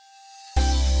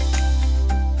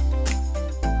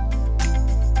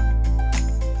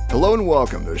Hello and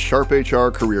welcome to Sharp HR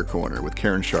Career Corner with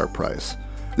Karen Sharp Price.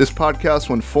 This podcast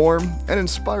will inform and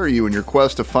inspire you in your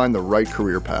quest to find the right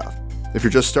career path. If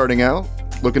you're just starting out,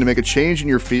 looking to make a change in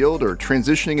your field, or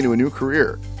transitioning into a new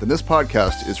career, then this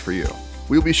podcast is for you.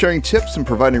 We will be sharing tips and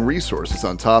providing resources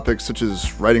on topics such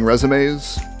as writing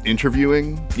resumes,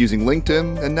 interviewing, using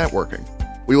LinkedIn, and networking.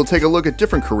 We will take a look at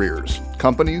different careers,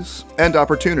 companies, and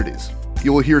opportunities.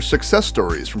 You will hear success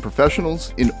stories from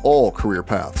professionals in all career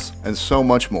paths, and so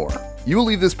much more. You will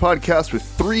leave this podcast with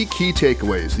 3 key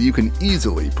takeaways that you can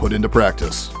easily put into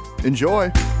practice.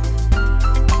 Enjoy!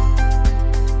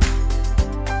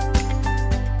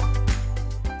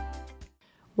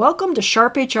 Welcome to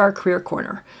Sharp HR Career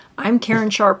Corner. I'm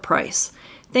Karen Sharp Price.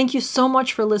 Thank you so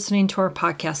much for listening to our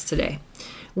podcast today.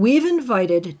 We've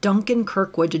invited Duncan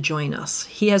Kirkwood to join us.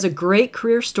 He has a great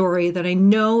career story that I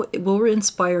know it will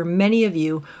inspire many of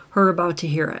you who are about to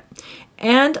hear it.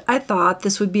 And I thought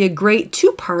this would be a great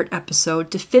 2-part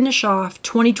episode to finish off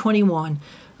 2021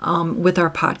 with our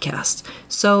podcast.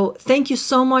 So thank you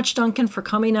so much, Duncan, for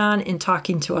coming on and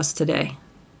talking to us today.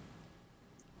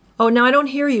 Oh, now I don't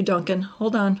hear you, Duncan.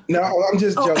 Hold on. No, I'm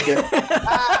just joking.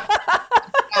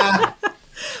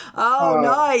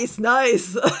 Nice.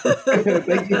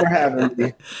 Thank you for having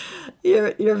me.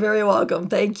 You're very welcome.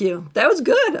 Thank you. That was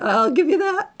good. I'll give you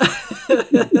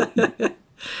that.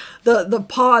 The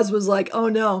pause was like, oh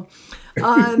no.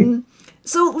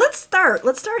 So let's start.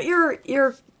 Let's start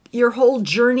your whole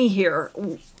journey here.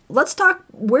 Let's talk.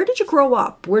 Where did you grow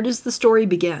up? Where does the story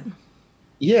begin?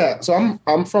 Yeah, so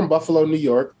I'm from Buffalo, New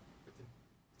York.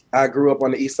 I grew up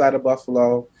on the east side of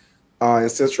Buffalo, in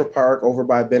Central Park, over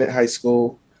by Bennett High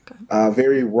School. Okay.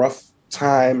 Very rough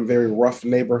time, very rough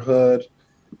neighborhood.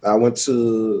 I went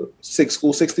to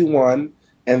School 61,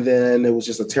 and then it was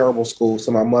just a terrible school.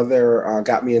 So my mother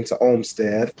got me into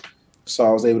Olmsted, so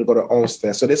I was able to go to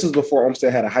Olmsted. So this is before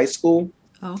Olmsted had a high school.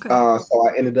 Okay. So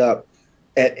I ended up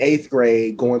at 8th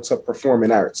grade going to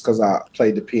performing arts because I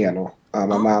played the piano. My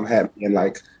mom had me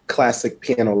in classic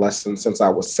piano lessons since I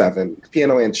was 7,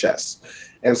 piano and chess.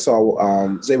 And so I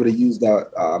was able to use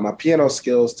my piano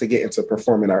skills to get into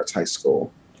performing arts high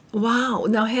school. Wow.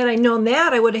 Now, had I known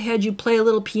that, I would have had you play a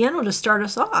little piano to start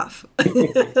us off.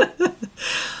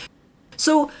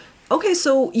 So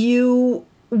you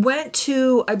went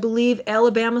to, I believe,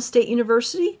 Alabama State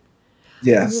University?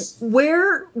 Yes.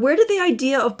 Where did the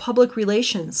idea of public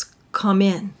relations come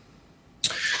in?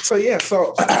 So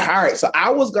all right. So I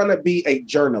was going to be a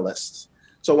journalist.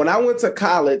 So when I went to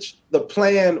college, the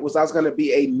plan was I was going to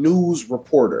be a news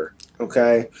reporter.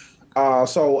 Okay. I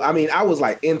was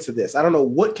into this. I don't know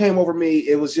what came over me.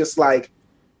 It was just I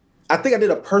think I did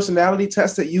a personality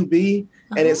test at UB,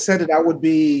 and it said that I would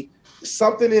be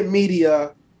something in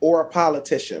media or a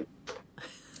politician.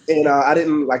 And I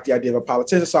didn't like the idea of a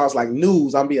politician. So I was like,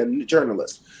 news, I'm being a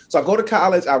journalist. So I go to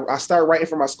college. I started writing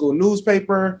for my school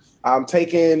newspaper. I'm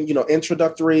taking,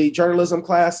 introductory journalism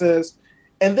classes.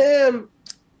 And then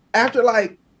after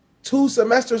 2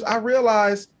 semesters, I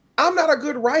realized I'm not a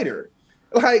good writer.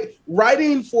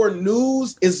 Writing for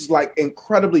news is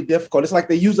incredibly difficult. It's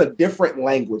they use a different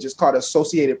language. It's called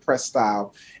Associated Press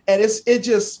style. And it's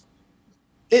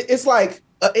like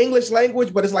an English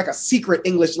language, but it's like a secret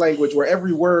English language where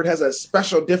every word has a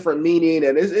special different meaning.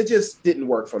 And it just didn't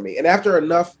work for me. And after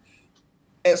enough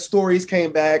stories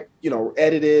came back,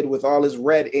 edited with all this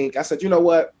red ink, I said, you know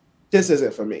what? This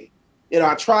isn't for me.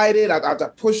 I tried it. I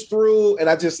pushed through, and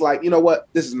I just you know what?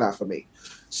 This is not for me.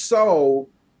 So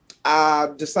I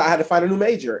decided I had to find a new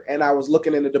major, and I was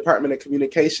looking in the Department of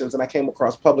Communications, and I came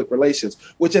across public relations,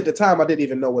 which at the time I didn't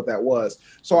even know what that was.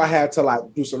 So I had to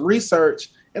do some research,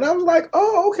 and I was like,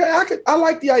 oh, okay, I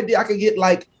like the idea. I could get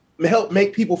help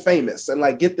make people famous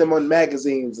and get them on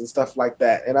magazines and stuff like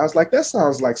that. And I was like, that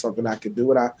sounds like something I could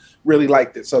do. And I really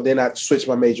liked it. So then I switched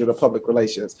my major to public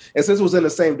relations. And since it was in the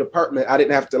same department, I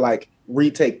didn't have to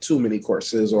retake too many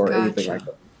courses or anything like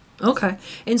that. Okay.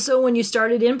 And so when you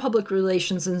started in public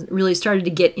relations and really started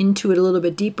to get into it a little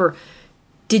bit deeper,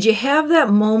 did you have that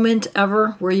moment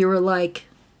ever where you were like,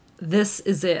 this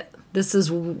is it? This is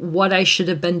what I should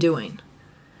have been doing?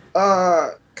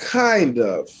 Kind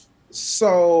of.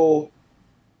 So,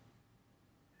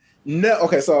 no.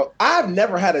 Okay, so I've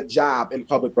never had a job in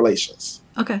public relations.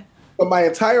 Okay. But my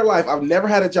entire life, I've never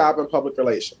had a job in public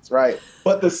relations, right?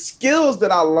 But the skills that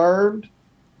I learned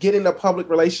getting a public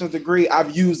relations degree,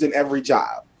 I've used in every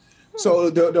job. So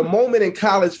the moment in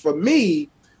college for me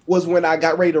was when I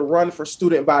got ready to run for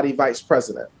student body vice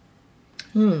president.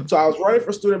 So I was running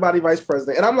for student body vice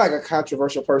president, and I'm like a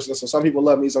controversial person. So some people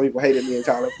love me, some people hated me in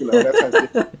college, that type of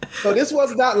thing. So this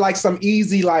was not like some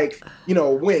easy, win.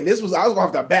 I was going to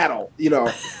have to battle,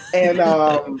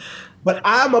 and, but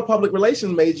I'm a public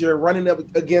relations major running up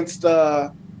against,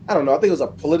 I don't know, I think it was a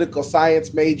political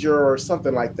science major or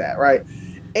something like that. Right.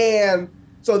 And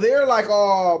so they're like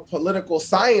all political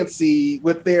science-y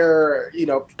with their,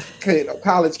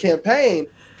 college campaign.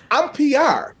 I'm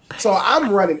PR. So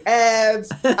I'm running ads.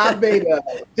 I made a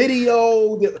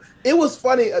video. It was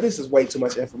funny. This is way too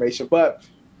much information, but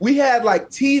we had like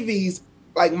TVs,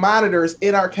 like monitors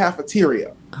in our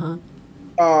cafeteria. Uh-huh.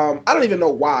 I don't even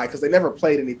know why, because they never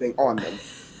played anything on them.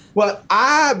 But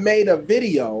I made a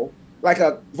video, like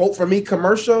a Vote For Me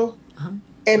commercial. Uh-huh.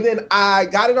 And then I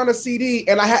got it on a CD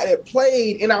and I had it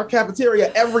played in our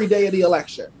cafeteria every day of the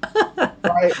election,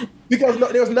 right? Because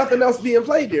there was nothing else being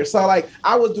played there. So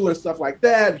I was doing stuff like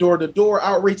that, door-to-door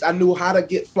outreach. I knew how to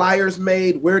get flyers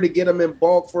made, where to get them in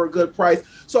bulk for a good price.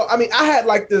 So, I had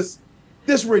like this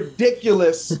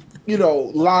ridiculous,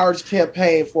 large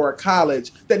campaign for a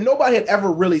college that nobody had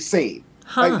ever really seen.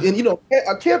 Huh.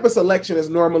 A campus election is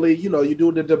normally, you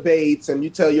do the debates and you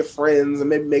tell your friends and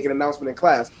maybe make an announcement in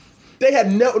class. They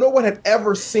had no one had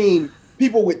ever seen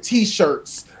people with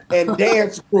T-shirts and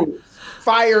dance groups,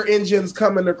 fire engines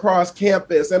coming across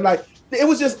campus, and it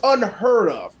was just unheard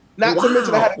of. Not to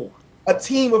mention I had a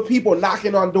team of people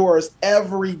knocking on doors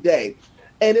every day,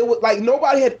 and it was like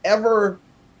nobody had ever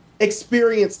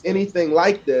experienced anything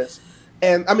like this.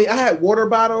 And I had water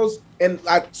bottles, and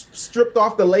I stripped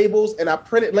off the labels, and I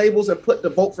printed labels and put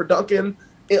the Vote for Duncan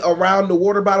around the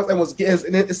water bottles,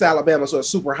 and it's Alabama, so it's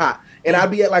super hot. And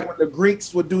I'd be at when the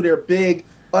Greeks would do their big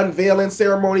unveiling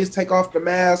ceremonies, take off the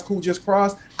mask, who just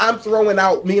crossed.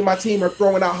 Me and my team are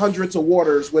throwing out hundreds of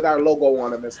waters with our logo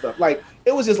on them and stuff.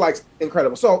 It was just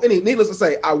incredible. So needless to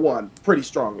say, I won pretty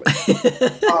strongly.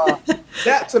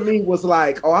 That to me was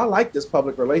I like this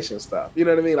public relations stuff. You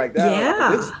know what I mean? Like that.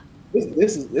 Yeah.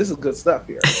 This is good stuff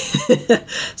here.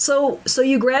 So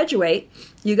you graduate,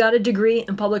 you got a degree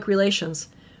in public relations.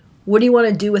 What do you want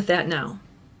to do with that now?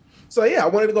 So I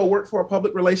wanted to go work for a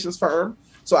public relations firm.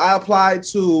 So I applied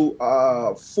to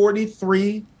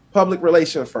 43 public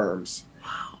relation firms.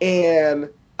 Wow. And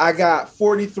I got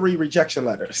 43 rejection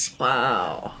letters.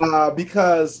 Wow.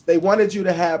 Because they wanted you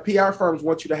to have, PR firms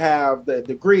want you to have the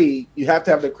degree, you have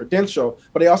to have the credential,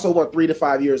 but they also want 3 to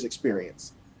 5 years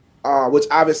experience, which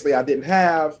obviously I didn't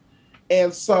have.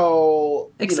 And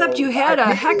so... Except you had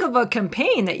a heck of a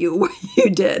campaign that you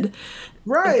did.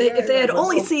 Right. If they had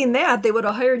only seen that, they would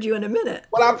have hired you in a minute.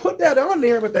 Well, I put that on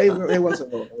there, but they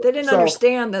wasn't. They didn't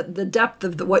understand the depth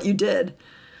of what you did.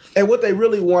 And what they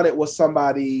really wanted was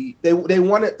somebody, they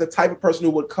wanted the type of person who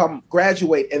would come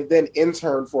graduate and then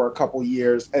intern for a couple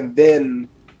years and then,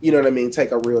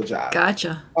 take a real job.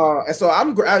 Gotcha. And so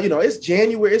it's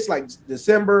January, it's like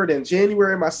December, then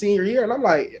January, my senior year. And I'm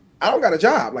like, I don't got a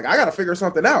job. I got to figure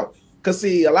something out. Because,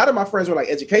 see, a lot of my friends were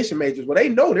education majors. Well, they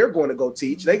know they're going to go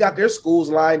teach. They got their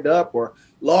schools lined up or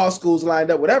law schools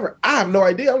lined up, whatever. I have no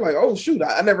idea. I'm like, oh, shoot,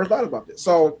 I never thought about this.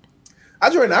 So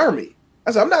I joined the Army.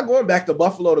 I said, I'm not going back to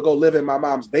Buffalo to go live in my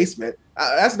mom's basement.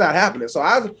 That's not happening. So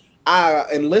I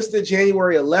enlisted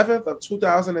January 11th of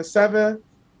 2007.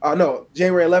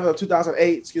 January 11th of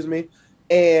 2008, excuse me.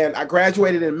 And I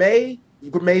graduated in May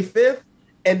 5th.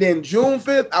 And then June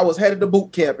 5th, I was headed to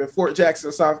boot camp in Fort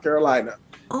Jackson, South Carolina.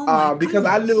 Because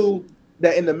I knew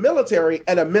that in the military,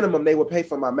 at a minimum, they would pay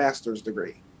for my master's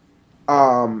degree.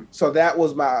 So that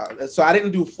was so I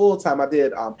didn't do full time. I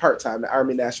did part-time, the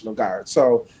Army National Guard.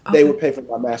 So they would pay for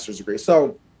my master's degree.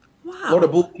 So go to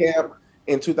boot camp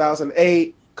in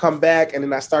 2008, come back, and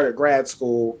then I started grad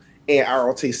school in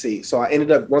ROTC. So I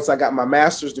ended up, once I got my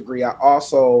master's degree, I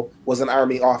also was an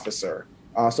Army officer.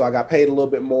 So I got paid a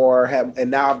little bit more, and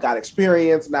now I've got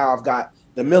experience. Now I've got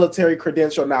the military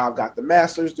credential. Now I've got the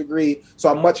master's degree. So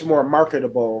I'm much more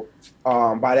marketable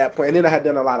by that point. And then I had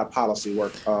done a lot of policy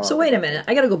work. So wait a minute.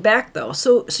 I got to go back, though.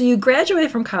 So you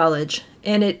graduated from college,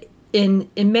 and in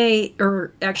May,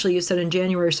 or actually you said in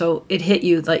January or so, it hit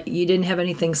you like you didn't have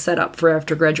anything set up for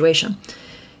after graduation.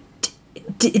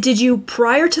 Did you,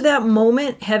 prior to that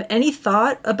moment, have any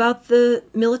thought about the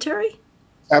military?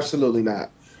 Absolutely not.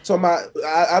 So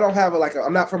I don't have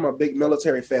I'm not from a big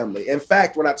military family. In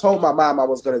fact, when I told my mom I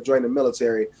was going to join the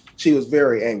military, she was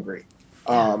very angry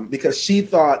because she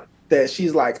thought that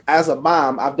she's like, as a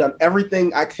mom, I've done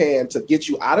everything I can to get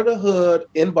you out of the hood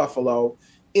in Buffalo,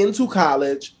 into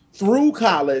college, through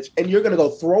college, and you're going to go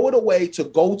throw it away to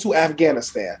go to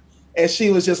Afghanistan. And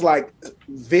she was just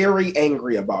very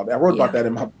angry about it. I wrote about that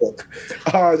in my book.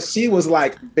 She was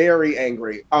very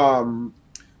angry.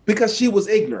 because she was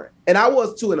ignorant. And I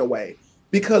was too, in a way,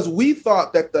 because we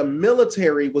thought that the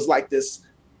military was like this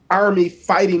army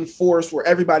fighting force where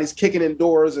everybody's kicking in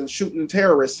doors and shooting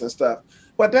terrorists and stuff.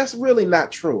 But that's really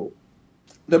not true.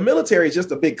 The military is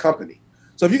just a big company.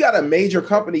 So if you got a major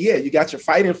company, yeah, you got your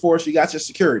fighting force, you got your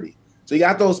security. So you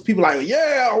got those people like,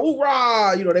 yeah,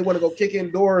 hoorah, you know, they want to go kick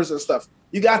in doors and stuff.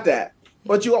 You got that.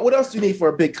 But what else do you need for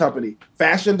a big company?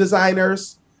 Fashion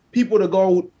designers, people to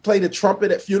go play the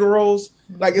trumpet at funerals.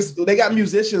 Like they got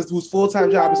musicians whose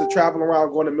full-time job is to travel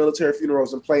around going to military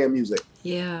funerals and playing music.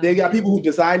 Yeah. They got people who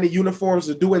design the uniforms,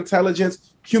 to do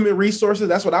intelligence, human resources.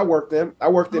 That's what I worked in. I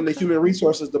worked in the human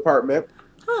resources department.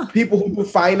 Huh. People who do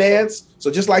finance.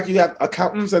 So just like you have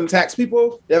accountants and tax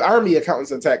people, they have army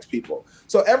accountants and tax people.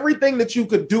 So everything that you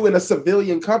could do in a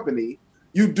civilian company,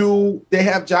 you do. They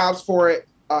have jobs for it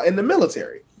in the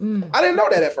military. I didn't know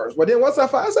that at first, but then once I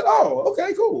found, I said, "Oh,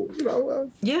 okay, cool." You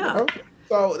know, yeah. You know?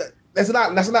 So that's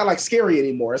not like scary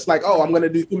anymore. It's like, oh, I'm going to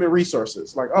do human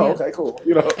resources. Like, oh, okay, cool.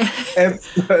 You know, and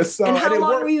so and how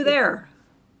long were you there?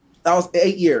 That was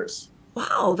 8 years.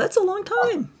 Wow, that's a long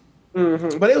time.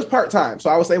 Mm-hmm. But it was part-time, so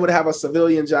I was able to have a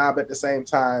civilian job at the same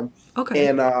time. Okay.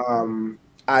 And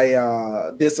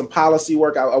I did some policy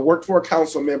work. I worked for a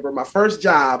council member. My first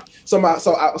job. So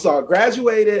I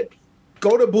graduated,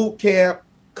 go to boot camp,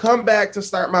 come back to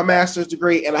start my master's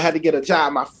degree, and I had to get a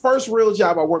job. My first real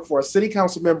job, I worked for a city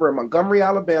council member in Montgomery,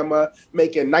 Alabama,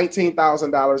 making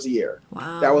 $19,000 a year.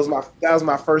 Wow. That was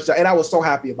my first job, and I was so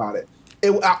happy about it.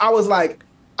 I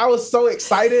was so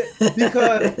excited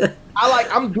because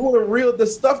I'm doing the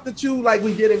stuff that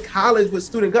we did in college with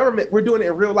student government. We're doing it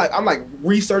in real life. I'm like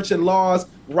researching laws,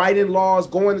 writing laws,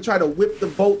 going to try to whip the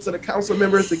votes of the council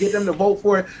members to get them to vote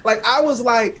for it.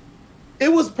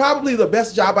 It was probably the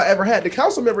best job I ever had. The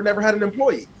council member never had an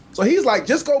employee. So he's like,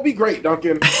 just go be great,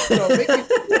 Duncan.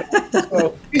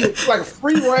 So he's like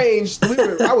free range.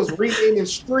 I was renaming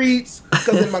streets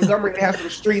because in Montgomery they have some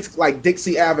streets like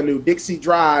Dixie Avenue, Dixie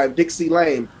Drive, Dixie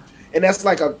Lane. And that's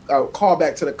like a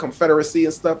callback to the Confederacy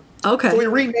and stuff. Okay. So we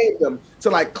renamed them to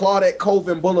like Claudette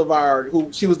Colvin Boulevard,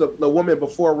 who she was the woman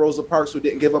before Rosa Parks who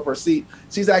didn't give up her seat.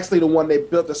 She's actually the one they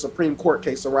built the Supreme Court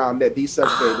case around that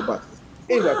desegregated the buses.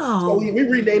 Anyway, so we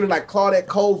renamed it like Claudette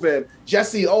Colvin,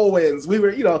 Jesse Owens. We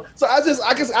were, so I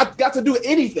got to do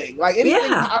anything, like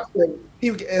anything. Yeah.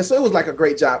 And so it was like a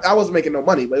great job. I wasn't making no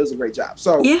money, but it was a great job.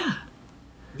 So yeah.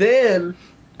 Then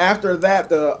after that,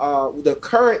 the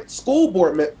current school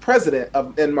board president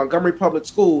in Montgomery Public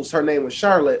Schools, her name was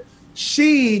Charlotte.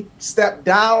 She stepped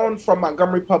down from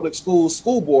Montgomery Public Schools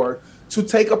school board to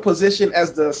take a position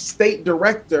as the state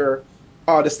director,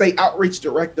 the state outreach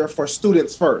director for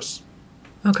Students First.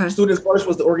 Okay. Students First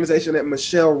was the organization that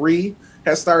Michelle Rhee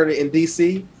has started in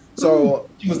D.C. So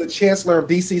she was the chancellor of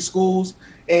D.C. schools,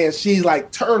 and she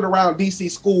turned around D.C.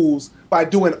 schools by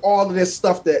doing all of this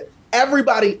stuff that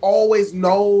everybody always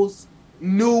knew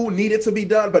needed to be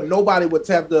done, but nobody would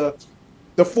have the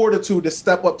fortitude to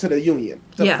step up to the union,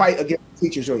 to fight against the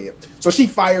teachers union. So she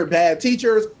fired bad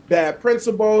teachers, bad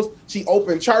principals. She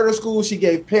opened charter schools. She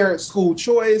gave parents school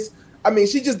choice. I mean,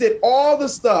 she just did all the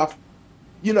stuff.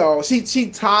 She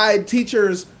tied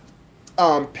teachers'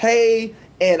 pay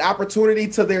and opportunity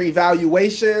to their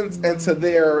evaluations and to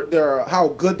their how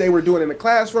good they were doing in the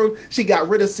classroom. She got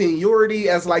rid of seniority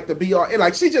as the be all.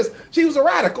 And she was a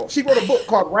radical. She wrote a book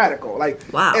called Radical.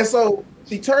 Wow. And so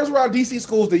she turns around DC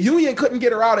schools. The union couldn't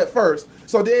get her out at first.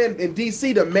 So then in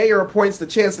DC, the mayor appoints the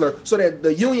chancellor so that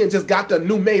the union just got the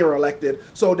new mayor elected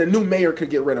so the new mayor could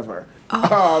get rid of her.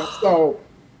 So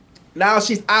now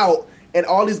she's out. And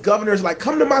all these governors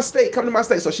come to my state, come to my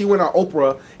state. So she went on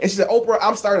Oprah and she said, Oprah,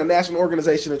 I'm starting a national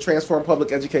organization to transform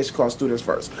public education called Students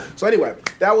First. So anyway,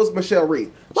 that was Michelle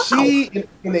Rhee. Wow.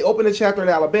 When they opened a chapter in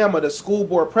Alabama, the school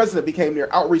board president became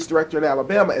their outreach director in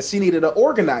Alabama, and she needed an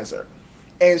organizer.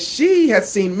 And she had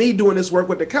seen me doing this work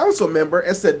with the council member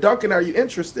and said, Duncan, are you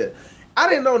interested? I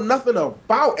didn't know nothing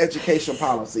about education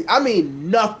policy. I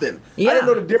mean, nothing. Yeah. I didn't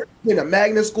know the difference between a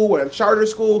magnet school and a charter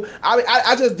school.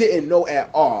 I just didn't know at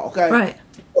all. Okay. Right.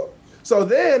 So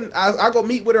then I go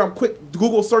meet with her. I'm quick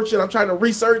Google searching. I'm trying to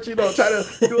research, trying to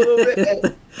do a little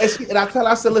bit. And I tell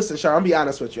her, I said, listen, Sharon, I'll be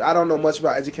honest with you. I don't know much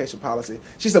about education policy.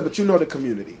 She said, but you know the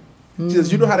community. She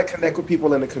says, you know how to connect with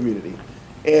people in the community.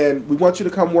 And we want you to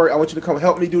come work. I want you to come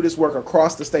help me do this work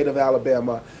across the state of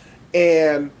Alabama.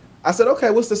 And I said, okay,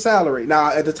 what's the salary?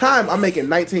 Now, at the time, I'm making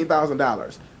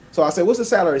 $19,000. So I said, what's the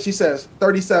salary? She says,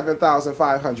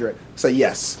 $37,500. I say,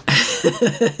 yes.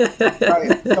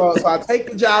 Right? So I take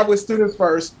the job with Students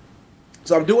First.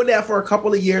 So I'm doing that for a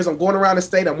couple of years. I'm going around the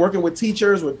state. I'm working with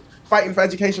teachers, with fighting for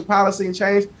education policy and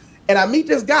change. And I meet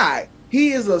this guy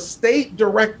He is a state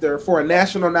director for a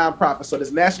national nonprofit. So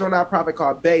this national nonprofit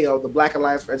called BAYO, the Black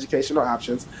Alliance for Educational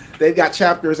Options. They've got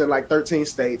chapters in like 13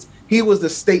 states. He was the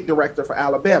state director for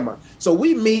Alabama. So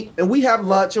we meet and we have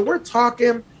lunch and we're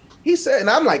talking. He said, and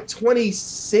I'm like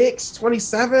 26,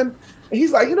 27. And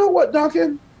he's like, you know what,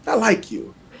 Duncan? I like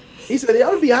you. He said, I'm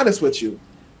gonna be honest with you.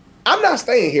 I'm not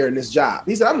staying here in this job.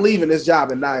 He said, I'm leaving this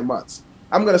job in 9 months.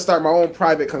 I'm going to start my own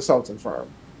private consulting firm.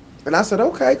 And I said,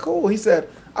 okay, cool. He said,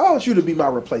 I want you to be my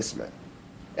replacement.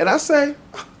 And I say,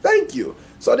 oh, thank you.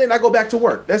 So then I go back to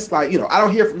work. That's like, I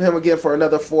don't hear from him again for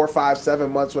another 4, 5,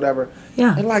 7 months, whatever.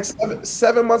 Yeah. And like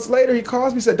seven months later, he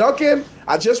calls me, said, Duncan,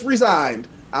 I just resigned.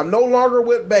 I'm no longer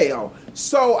with BAYO.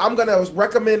 So I'm going to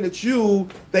recommend that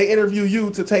they interview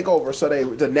you to take over. So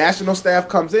the national staff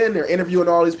comes in, they're interviewing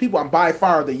all these people. I'm by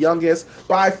far the youngest,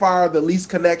 by far the least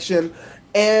connection.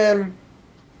 And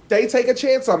they take a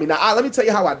chance on me. Now, let me tell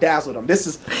you how I dazzled them. This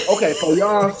is, okay, so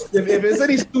y'all, if there's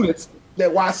any students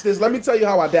that watch this, let me tell you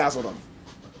how I dazzled them.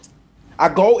 I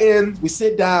go in, we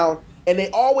sit down, and they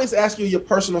always ask you your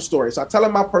personal story. So I tell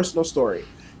them my personal story.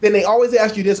 Then they always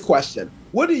ask you this question.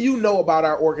 What do you know about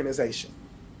our organization?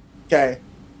 Okay.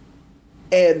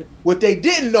 And what they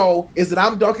didn't know is that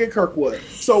I'm Duncan Kirkwood.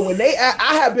 So when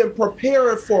I have been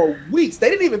preparing for weeks. They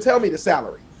didn't even tell me the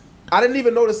salary. I didn't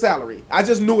even know the salary. I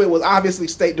just knew it was obviously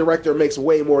state director makes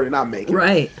way more than I'm making.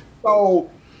 Right. So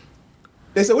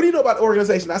they said, what do you know about the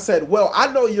organization? I said, well,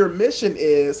 I know your mission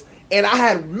is, and I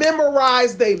had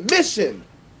memorized their mission.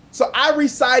 So I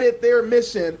recited their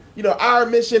mission. Our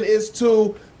mission is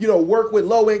to, work with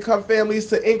low-income families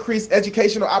to increase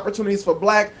educational opportunities for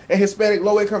Black and Hispanic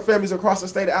low-income families across the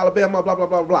state of Alabama, blah, blah,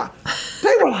 blah, blah.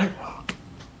 They were like,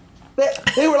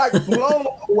 they were like blown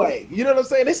away. You know what I'm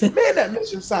saying? They said, man, that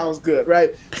mission sounds good,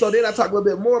 right? So then I talked a little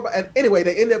bit more about, and anyway,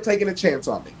 they ended up taking a chance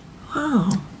on me. Wow.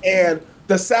 And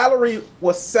the salary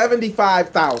was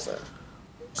 $75,000.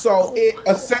 So it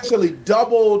essentially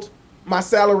doubled my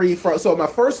salary so my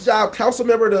first job, council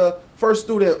member to first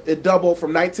student, it doubled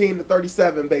from 19 to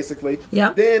 37, basically.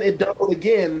 Yeah. Then it doubled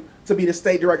again to be the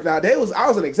state director. Now, I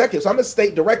was an executive, so I'm the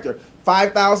state director.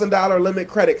 $5,000 limit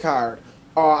credit card.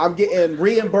 I'm getting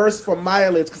reimbursed for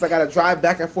mileage because I got to drive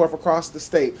back and forth across the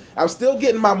state. I'm still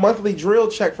getting my monthly drill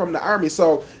check from the Army.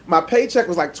 So my paycheck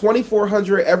was like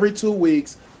 $2,400 every 2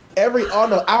 weeks. On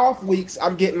the off weeks,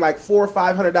 I'm getting like $400 or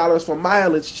 $500 for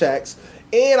mileage checks.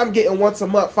 And I'm getting once a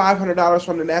month $500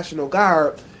 from the National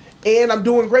Guard. And I'm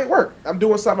doing great work. I'm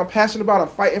doing something I'm passionate about. I'm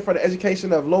fighting for the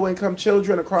education of low-income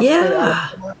children across the state of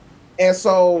Alabama. And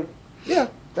so, yeah,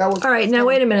 that was... All right, now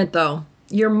wait a minute, though.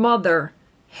 Your mother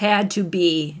had to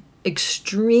be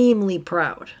extremely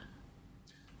proud.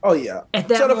 Oh, yeah. At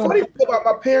that moment. Funny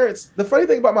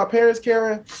thing about my parents,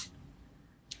 Karen,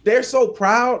 they're so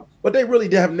proud, but they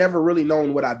really have never really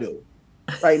known what I do.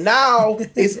 Right now,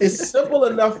 it's simple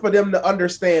enough for them to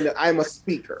understand that I'm a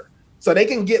speaker. So they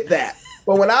can get that.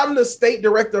 But when I'm the state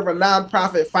director of a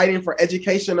nonprofit fighting for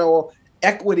educational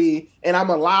equity, and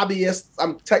I'm a lobbyist,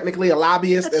 I'm technically a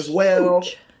lobbyist as well.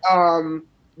 Huge.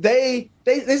 They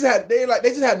just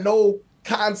had no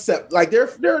concept. Like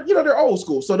they're old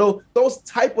school. So those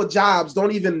type of jobs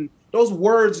those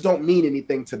words don't mean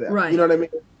anything to them. Right. You know what I mean?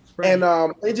 Right.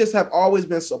 And they just have always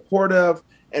been supportive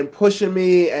and pushing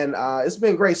me, and it's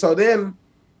been great. So then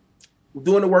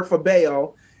doing the work for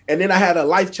BAYO, and then I had a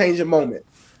life-changing moment.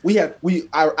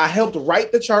 I helped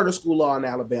write the charter school law in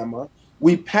Alabama.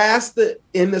 We passed it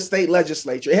in the state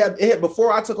legislature. It had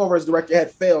before I took over as director, it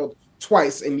had failed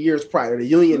twice in years prior. The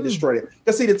union destroyed it.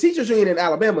 Because see, the teachers union in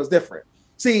Alabama is different.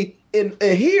 See, in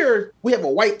here, we have a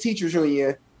white teachers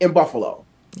union in Buffalo,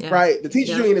 right? The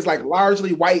teachers union is like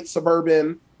largely white,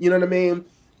 suburban, you know what I mean?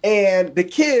 And the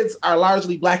kids are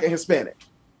largely Black and Hispanic,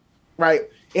 right?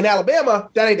 In Alabama,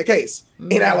 that ain't the case.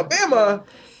 In Alabama,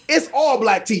 it's all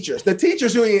Black teachers. The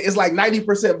teachers union is like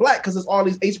 90% Black because it's all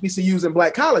these HBCUs and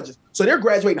Black colleges. So they're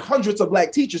graduating hundreds of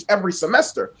Black teachers every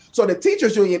semester. So the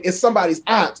teachers union is somebody's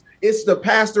aunt. It's the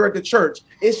pastor at the church.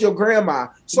 It's your grandma.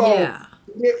 So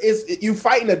you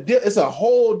fighting it's a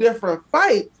whole different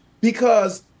fight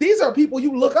because these are people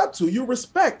you look up to, you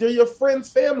respect. They're your friends'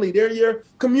 family. They're your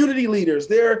community leaders.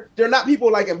 They're not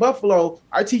people like in Buffalo.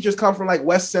 Our teachers come from like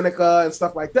West Seneca and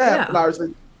stuff like that.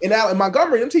 Largely. In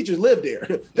Montgomery, them teachers live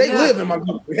there. They live in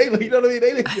Montgomery. You know what I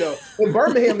mean? In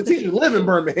Birmingham, the teachers live in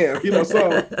Birmingham.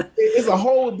 So it's a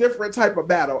whole different type of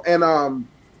battle. And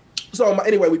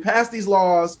anyway, we passed these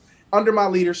laws under my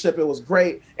leadership. It was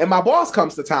great. And my boss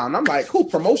comes to town. I'm like,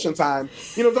 promotion time.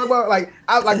 You know what I'm talking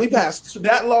about? We passed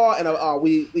that law and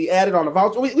we added on a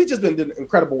voucher. We just been doing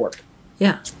incredible work.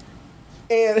 Yeah.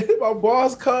 And my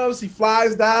boss comes, he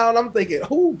flies down. I'm thinking,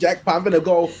 "Who, jackpot? I'm gonna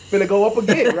go up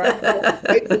again, right?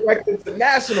 State director to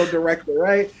national director,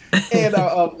 right?" And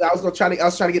I was trying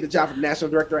to get the job for the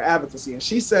national director of advocacy. And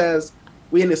she says,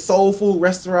 "We in this soul food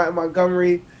restaurant in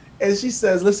Montgomery," and she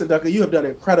says, "Listen, Duncan, you have done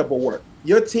incredible work.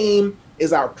 Your team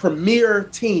is our premier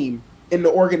team in the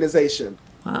organization.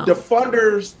 Wow. The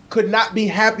funders could not be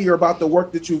happier about the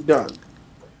work that you've done.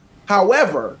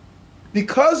 However,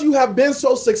 because you have been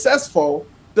so successful,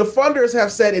 the funders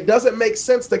have said it doesn't make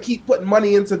sense to keep putting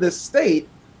money into this state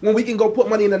when we can go put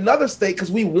money in another state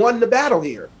because we won the battle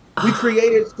here. We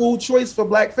created school choice for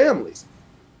Black families."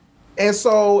 And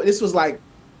so this was like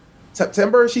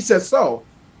September. She said, "So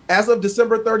as of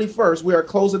December 31st, we are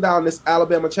closing down this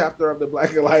Alabama chapter of the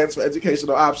Black Alliance for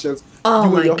Educational Options. Oh You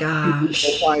and my your gosh.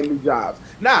 people will find new jobs."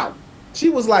 Now, she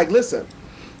was like, "Listen,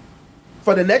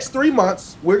 for the next 3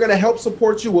 months, we're going to help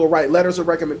support you. We'll write letters of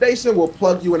recommendation. We'll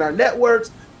plug you in our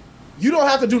networks. You don't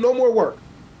have to do no more work.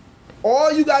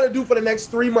 All you got to do for the next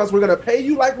 3 months, we're going to pay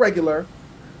you like regular,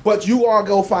 but you all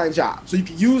go find jobs. So you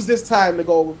can use this time to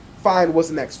go find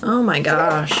what's next for you." Oh my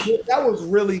gosh. So that was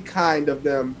really kind of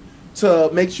them to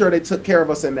make sure they took care of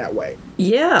us in that way.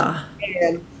 Yeah.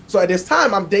 And so at this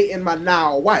time, I'm dating my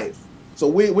now wife. So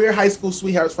we're high school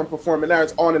sweethearts from performing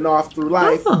arts on and off through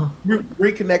life. Oh. We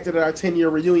reconnected at our 10-year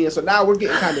reunion. So now we're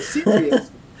getting kind of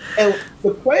serious. And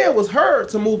the plan was her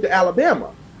to move to Alabama.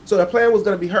 So the plan was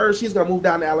going to be her. She's going to move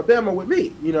down to Alabama with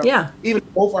me. You know, Yeah. even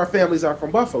both our families are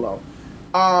from Buffalo.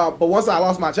 But once I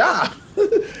lost my job,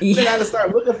 then I had to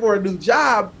start looking for a new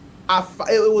job.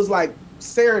 It was like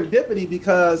serendipity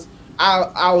because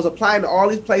I was applying to all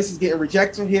these places, getting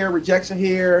rejection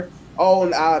here. Oh,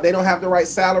 and they don't have the right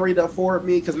salary to afford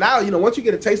me. Because now, once you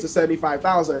get a taste of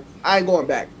 $75,000, I ain't going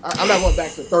back. I'm not going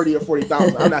back to $30,000 or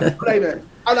 $40,000.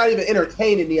 I'm not even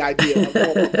entertaining the idea of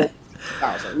going to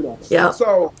 $40,000. Yeah.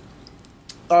 So,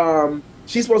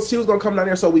 she was going to come down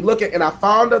there. So we look at, and I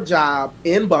found a job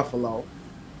in Buffalo.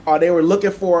 They were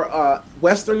looking for a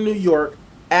Western New York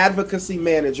advocacy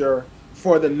manager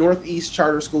for the Northeast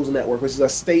Charter Schools Network, which is a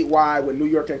statewide with New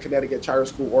York and Connecticut charter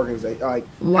school organization.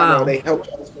 Wow. They help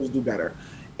charter schools do better.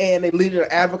 And they needed an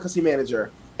advocacy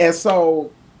manager. And so,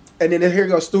 and then here you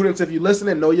go, students, if you listen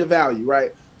and know your value,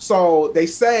 right? So they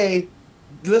say,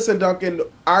 "Listen, Duncan,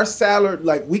 our salary,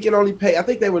 we can only pay," I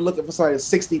think they were looking for something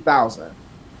 $60,000,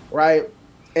 right?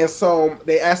 And so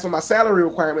they asked for my salary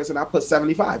requirements and I put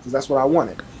 75 because that's what I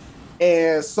wanted.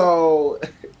 And so...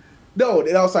 No,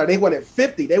 sorry, they wanted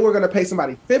 50. They were going to pay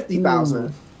somebody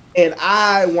 50,000, and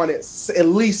I wanted at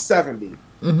least 70.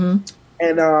 Mm-hmm.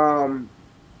 And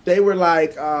they were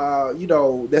like,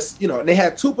 they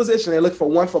had two positions. They looked for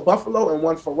one for Buffalo and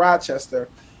one for Rochester.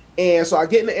 And so I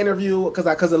get in the interview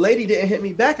because the lady didn't hit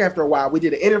me back after a while. We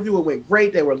did an interview. It went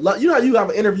great. They were, how you have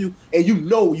an interview and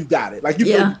you got it. Know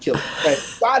you killed it. Okay?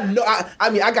 So I know,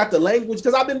 I got the language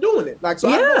because I've been doing it. I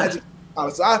know education.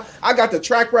 So I got the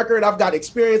track record. I've got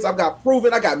experience. I've got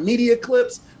proven. I got media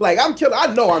clips. I'm killing.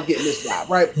 I know I'm getting this job,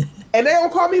 right? And they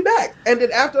don't call me back. And then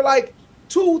after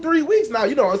 2-3 weeks now,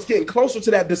 it's getting closer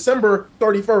to that December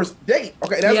 31st date.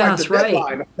 Okay, that's the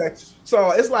deadline. Right. Okay?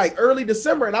 So it's early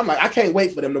December, and I'm I can't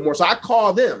wait for them no more. So I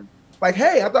call them.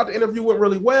 Hey, I thought the interview went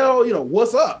really well.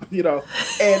 What's up?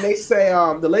 And they say,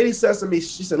 the lady says to me,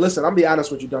 she said, "Listen, I'm be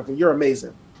honest with you, Duncan. You're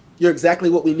amazing. You're exactly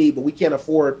what we need, but we can't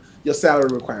afford your salary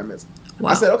requirements." Wow.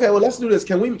 I said, "Okay, well, let's do this.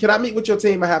 Can I meet with your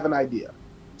team? I have an idea."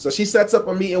 So she sets up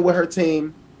a meeting with her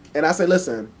team, and I say,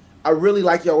 "Listen, I really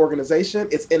like your organization.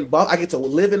 It's in I get to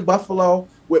live in Buffalo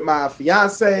with my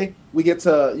fiance. We get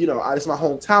to, it's my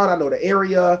hometown. I know the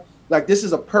area. This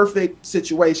is a perfect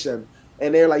situation."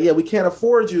 And they're like, "Yeah, we can't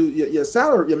afford your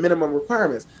salary, your minimum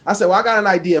requirements." I said, "Well, I got an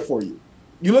idea for you.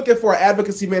 You're looking for an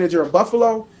advocacy manager in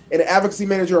Buffalo and an advocacy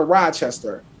manager in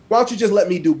Rochester. Why don't you just let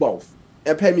me do both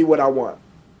and pay me what I want?"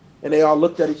 And they all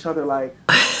looked at each other like,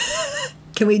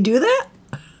 "Can we do that?"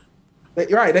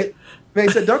 You're right. They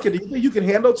said, "Duncan, do you think you can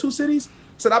handle 2 cities?" I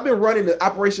said, "I've been running the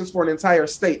operations for an entire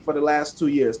state for the last 2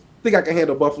 years. I think I can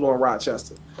handle Buffalo and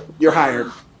Rochester. You're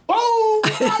hired." Boom!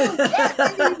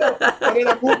 And then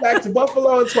I moved back to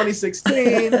Buffalo in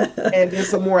 2016 and did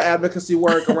some more advocacy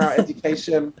work around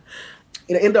education.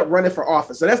 And I ended up running for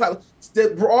office. So that's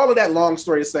for all of that long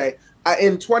story to say, I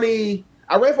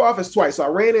ran for office twice. So I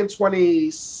ran in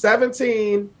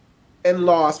 2017 and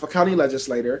lost for county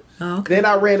legislator. Oh, okay. Then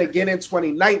I ran again in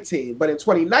 2019. But in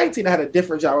 2019, I had a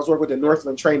different job. I was working with the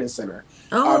Northland Training Center,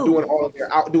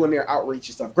 doing their outreach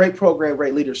and stuff. Great program,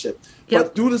 great leadership. Yep.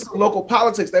 But due to some local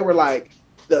politics, they were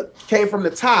came from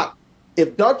the top.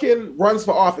 If Duncan runs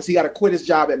for office, he got to quit his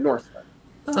job at Northland.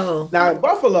 Oh. Now in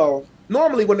Buffalo,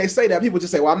 normally when they say that, people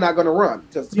just say, well, I'm not going to run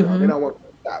because, you know, they don't want to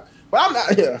stop. But I'm not,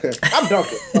 I'm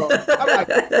Duncan. So I'm like,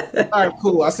 all right,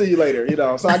 cool. I'll see you later, you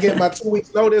know. So I get my 2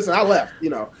 weeks notice and I left, you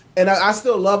know. And I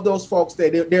still love those folks.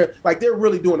 They're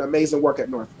really doing amazing work at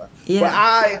Northland. Yeah. But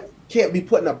I can't be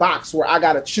put in a box where I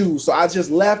got to choose. So I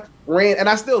just left, ran, and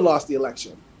I still lost the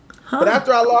election. Huh. But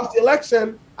after I lost the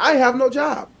election, I have no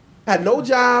job. I had no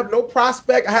job, no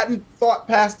prospect. I hadn't thought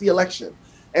past the election.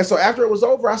 And so after it was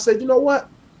over, I said, you know what?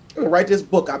 I'm going to write this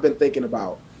book I've been thinking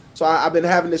about. So I've been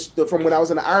having this from when I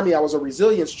was in the Army. I was a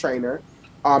resilience trainer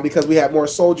because we had more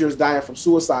soldiers dying from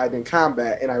suicide than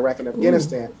combat in Iraq and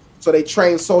Afghanistan. Ooh. So they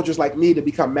trained soldiers like me to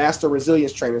become master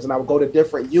resilience trainers. And I would go to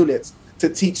different units to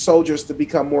teach soldiers to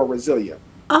become more resilient.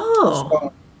 Oh.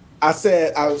 So I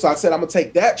said, I'm going to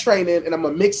take that training and I'm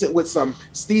going to mix it with some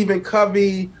Stephen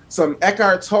Covey, some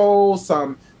Eckhart Tolle,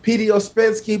 some P.D.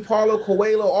 Ouspensky, Paulo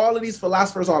Coelho, all of these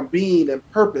philosophers on being and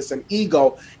purpose and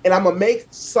ego. And I'm going to make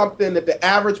something that the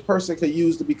average person could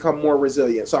use to become more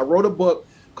resilient. So I wrote a book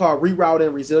called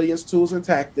Rerouting Resilience Tools and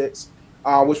Tactics,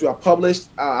 which I published.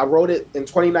 I wrote it at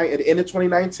the end of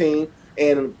 2019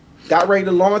 and got ready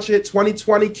to launch it.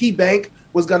 2020, KeyBank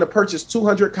was going to purchase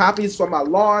 200 copies for my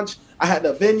launch. I had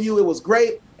the venue. It was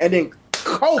great. And then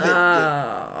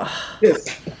COVID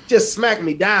just smacked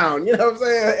me down. You know what I'm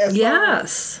saying? And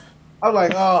yes. I was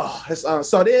like, oh, it's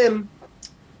so then,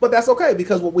 but that's okay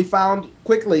because what we found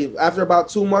quickly after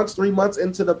about 3 months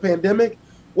into the pandemic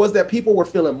was that people were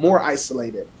feeling more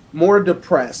isolated, more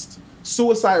depressed.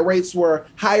 Suicide rates were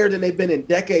higher than they've been in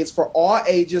decades for all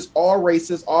ages, all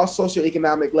races, all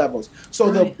socioeconomic levels.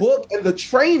 So the book and the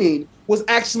training was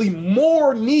actually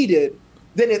more needed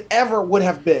than it ever would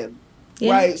have been.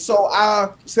 Yeah. Right. So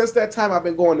since that time, I've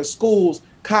been going to schools,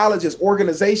 colleges,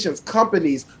 organizations,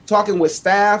 companies, talking with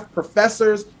staff,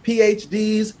 professors,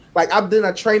 PhDs. Like I've done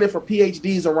a training for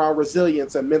PhDs around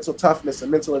resilience and mental toughness and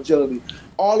mental agility,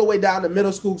 all the way down to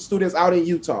middle school students out in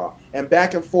Utah and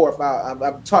back and forth. I've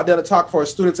done a talk for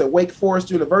students at Wake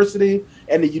Forest University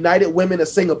and the United Women of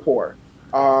Singapore,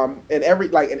 and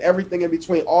everything in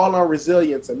between, all on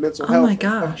resilience and mental health. Oh my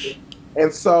gosh!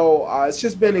 And so it's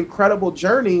just been an incredible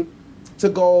journey to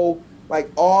go like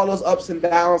all those ups and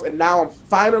downs. And now I'm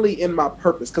finally in my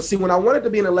purpose. Because see, when I wanted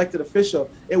to be an elected official,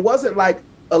 it wasn't like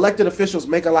elected officials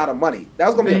make a lot of money. That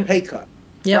was going to be a pay cut.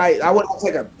 Yep. Right. I would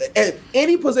take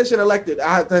any position elected,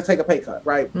 I had to take a pay cut.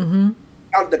 Right. Mm-hmm.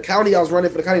 The county I was running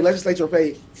for, the county legislature,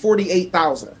 paid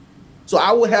 $48,000. So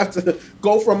I would have to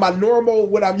go from my normal,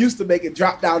 what I'm used to making,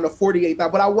 drop down to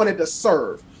 $48,000. But I wanted to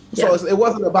serve. Yeah. So it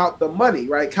wasn't about the money,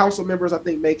 right? Council members, I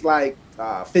think, make like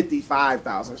 $55,000,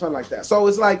 something like that. So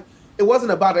it's like, it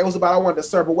wasn't about it. It was about I wanted to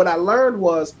serve. But what I learned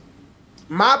was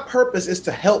my purpose is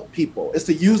to help people. It's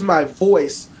to use my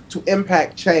voice to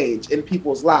impact change in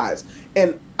people's lives.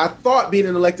 And I thought being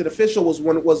an elected official was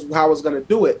how I was going to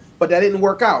do it, but that didn't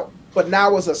work out. But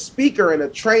now as a speaker and a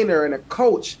trainer and a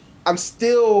coach, I'm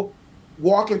still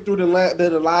walking through the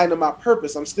line of my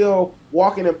purpose. I'm still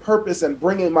walking in purpose and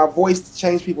bringing my voice to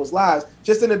change people's lives,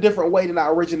 just in a different way than I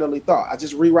originally thought. I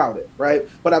just rerouted, right?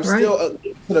 But I'm still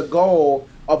to the goal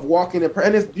of walking in,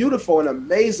 and it's beautiful and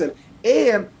amazing.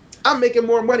 And I'm making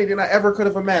more money than I ever could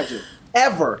have imagined,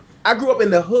 ever. I grew up in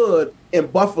the hood in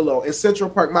Buffalo, in Central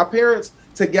Park. My parents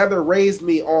together raised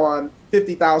me on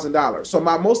 $50,000. So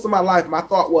most of my life, my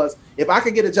thought was, if I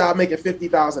could get a job making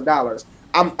 $50,000,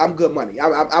 I'm good money. I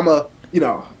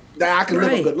can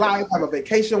live a good life. I'm a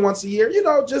vacation once a year,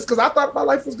 just because I thought my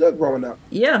life was good growing up.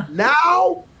 Yeah.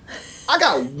 Now I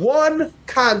got one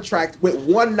contract with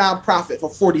one nonprofit for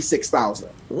 $46,000.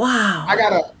 Wow. I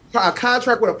got a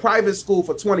contract with a private school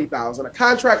for $20,000, a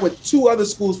contract with 2 other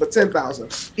schools for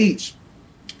 $10,000 each.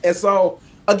 And so,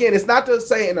 again, it's not to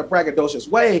say in a braggadocious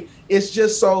way. It's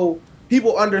just so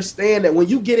people understand that when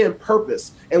you get in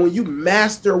purpose and when you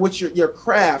master what your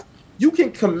craft, you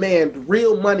can command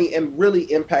real money and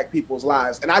really impact people's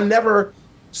lives. And I never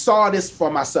saw this for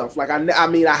myself. Like, I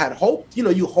had hope,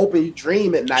 you hope and you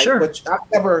dream at night, but I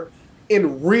never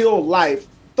in real life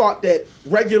thought that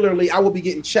regularly I would be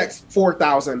getting checks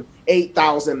 $4,000,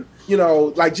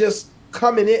 $8,000, like just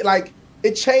coming in. Like,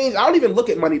 it changed. I don't even look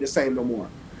at money the same no more.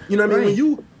 You know what I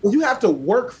mean? When you have to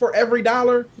work for every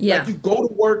dollar, like you go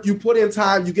to work, you put in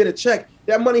time, you get a check,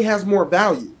 that money has more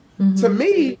value. Mm-hmm. To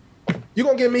me, you're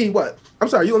going to give me what? I'm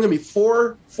sorry, you're going to give me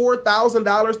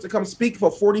 $4,000 to come speak for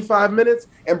 45 minutes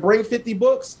and bring 50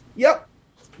 books? Yep.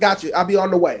 Got you. I'll be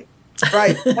on the way.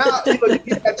 Right? Now, you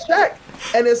get that check.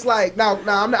 And it's like, now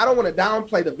I don't want to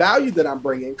downplay the value that I'm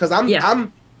bringing, because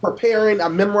I'm preparing,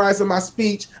 I'm memorizing my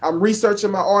speech, I'm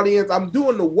researching my audience, I'm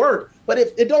doing the work, but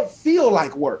it don't feel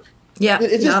like work. Yeah.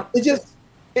 It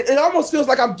it almost feels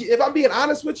like if I'm being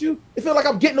honest with you, it feels like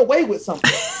I'm getting away with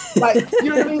something. Like, you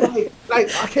know what I mean? Like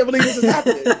I can't believe this is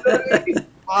happening. You know what I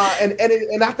mean?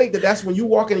 And I think that's when you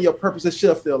walk into your purpose, it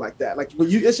should feel like that. Like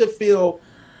you should feel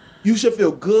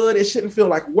good. It shouldn't feel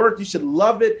like work. You should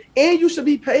love it, and you should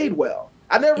be paid well.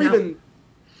 I never even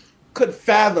could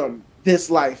fathom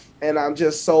this life, and I'm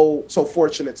just so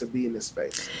fortunate to be in this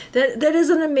space. That is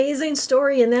an amazing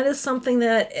story, and that is something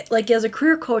that, like, as a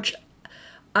career coach,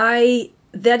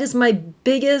 that is my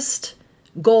biggest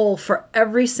goal for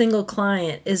every single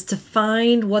client, is to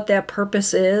find what that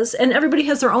purpose is. And everybody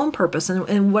has their own purpose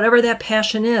and whatever that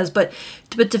passion is, but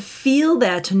to feel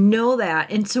that, to know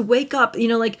that, and to wake up,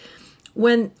 like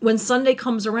when Sunday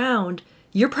comes around,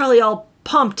 you're probably all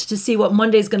pumped to see what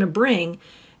Monday's going to bring.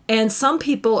 And some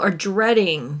people are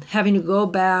dreading having to go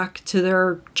back to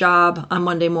their job on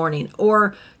Monday morning,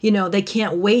 or, they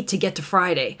can't wait to get to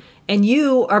Friday. And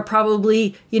you are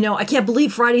probably, I can't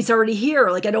believe Friday's already here.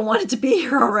 Like, I don't want it to be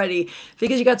here already,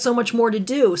 because you got so much more to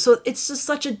do. So it's just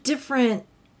such a different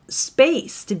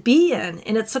space to be in.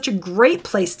 And it's such a great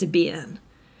place to be in.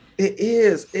 It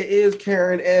is,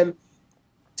 Karen. And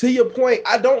to your point,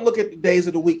 I don't look at the days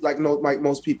of the week like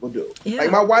most people do. Yeah.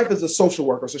 Like, my wife is a social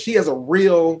worker, so she has a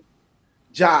real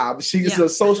job. She's a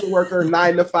social worker,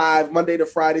 9 to 5, Monday to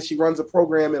Friday. She runs a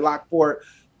program in Lockport.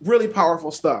 Really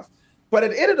powerful stuff. But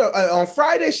at the end of on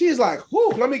Friday, she's like,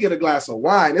 whew, let me get a glass of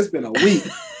wine. It's been a week,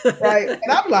 right?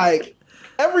 And I'm like,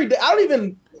 every day,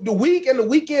 the week and the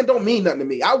weekend don't mean nothing to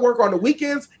me. I work on the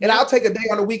weekends, and I'll take a day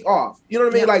on the week off. You know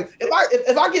what I mean? Like,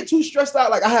 if I get too stressed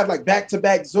out, like I have like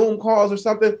back-to-back Zoom calls or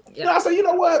something, I say, you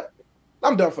know what?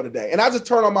 I'm done for the day. And I just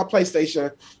turn on my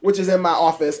PlayStation, which is in my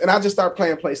office, and I just start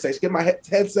playing PlayStation, get my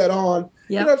headset on.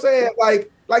 You know what I'm saying?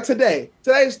 Like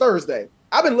today's Thursday.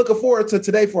 I've been looking forward to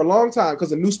today for a long time because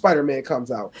the new Spider-Man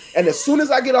comes out. And as soon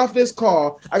as I get off this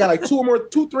call, I got like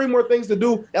 3 more things to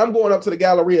do. And I'm going up to the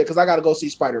Galleria because I got to go see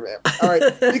Spider-Man. All right.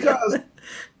 Because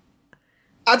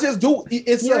I just do.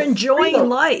 You're enjoying freedom.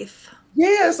 Life.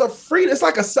 Yeah, it's a freedom. It's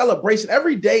like a celebration.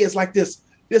 Every day is like this,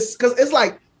 because it's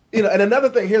like, and another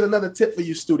thing, here's another tip for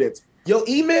you students. Your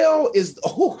email is,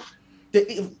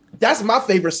 that's my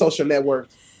favorite social network.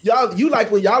 You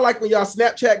like when y'all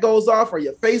Snapchat goes off or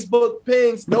your Facebook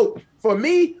pings. Nope. For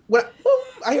me, when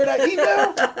I hear that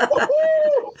email,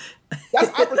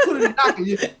 that's opportunity knocking.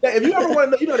 If you ever want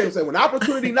to know, you know what they say, when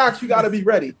opportunity knocks, you got to be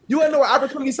ready. You want to know what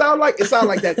opportunity sound like? It sounds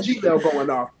like that Gmail going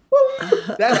off.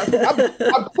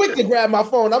 I'm quick to grab my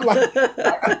phone. I'm like,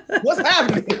 what's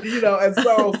happening? And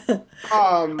so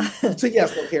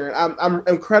yes, Karen, I'm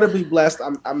incredibly blessed.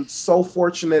 I'm so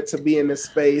fortunate to be in this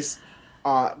space.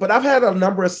 But I've had a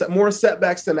number of more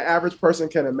setbacks than the average person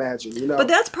can imagine. But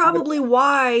that's probably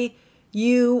why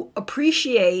you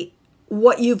appreciate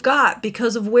what you've got,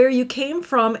 because of where you came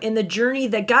from and the journey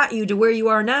that got you to where you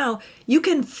are now. You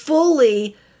can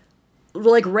fully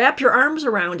wrap your arms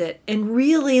around it and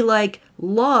really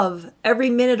love every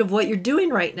minute of what you're doing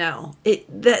right now.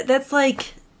 That's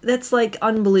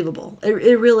unbelievable.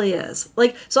 It really is.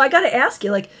 So I got to ask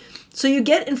you, so you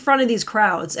get in front of these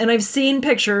crowds, and I've seen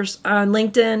pictures on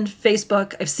LinkedIn,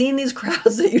 Facebook. I've seen these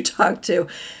crowds that you talk to.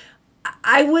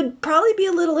 I would probably be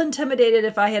a little intimidated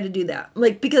if I had to do that.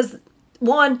 Because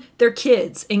one, they're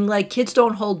kids, and kids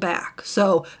don't hold back.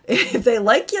 So if they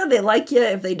like you, they like you.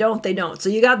 If they don't, they don't. So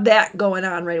you got that going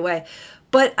on right away.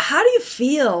 But how do you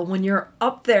feel when you're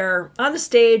up there on the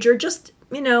stage, or just,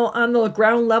 on the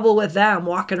ground level with them,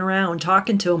 walking around,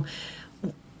 talking to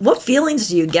them? What feelings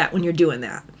do you get when you're doing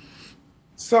that?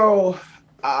 So,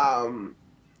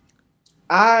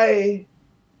 I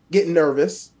get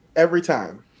nervous every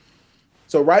time.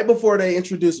 So right before they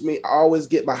introduce me, I always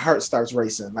get, my heart starts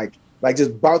racing, like just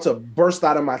about to burst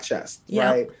out of my chest,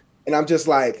 right? And I'm just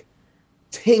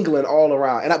tingling all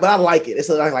around. But I like it. It's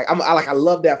I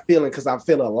love that feeling because I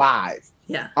feel alive.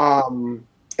 Yeah. And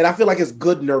I feel like it's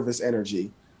good nervous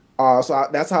energy.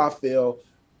 That's how I feel.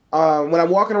 When I'm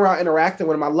walking around interacting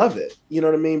with them, I love it. You know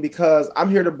what I mean? Because I'm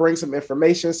here to bring some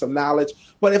information, some knowledge.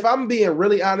 But if I'm being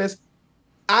really honest,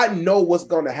 I know what's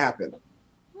going to happen.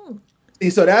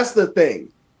 So that's the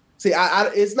thing. See,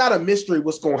 it's not a mystery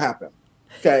what's going to happen.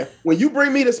 Okay. When you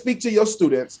bring me to speak to your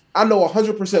students, I know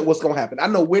 100% what's going to happen. I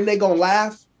know when they're going to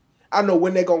laugh. I know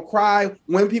when they're going to cry,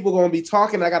 when people are going to be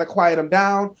talking, I got to quiet them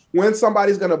down, when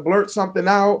somebody's going to blurt something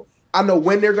out. I know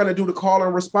when they're going to do the call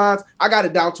and response. I got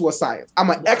it down to a science. I'm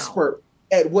an expert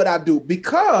at what I do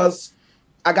because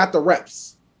I got the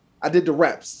reps. I did the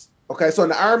reps. Okay. So in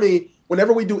the Army,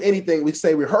 whenever we do anything, we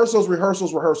say rehearsals,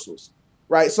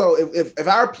 right? So if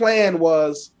our plan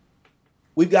was,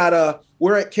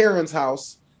 we're at Karen's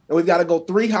house and we've got to go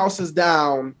 3 houses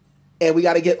down and we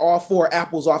got to get all 4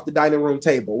 apples off the dining room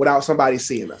table without somebody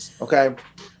seeing us. Okay.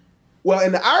 Well,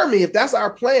 in the Army, if that's our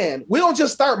plan, we don't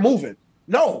just start moving.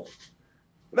 No,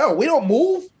 we don't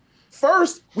move.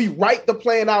 First, we write the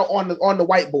plan out on the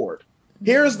whiteboard.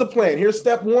 Here's the plan. Here's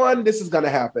step 1. This is going to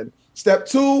happen. Step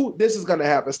 2, this is going to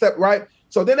happen. Right.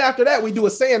 So then after that, we do a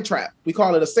sand trap. We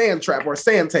call it a sand trap or a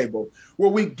sand table,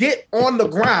 where we get on the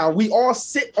ground. We all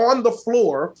sit on the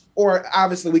floor, or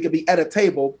obviously we could be at a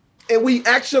table, and we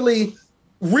actually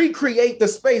recreate the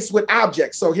space with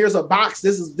objects. So here's a box.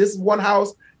 This is one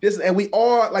house. And we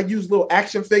all like use little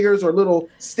action figures or little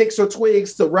sticks or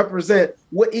twigs to represent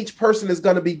what each person is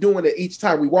going to be doing at each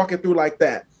time. We walk it through like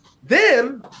that.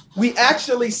 Then we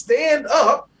actually stand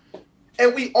up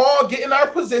and we all get in our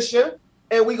position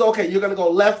and we go, okay, you're going to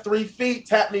go left 3 feet,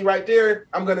 tap me right there.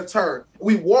 I'm going to turn.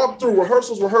 We walk through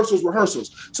rehearsals.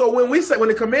 So when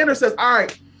the commander says, all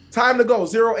right, time to go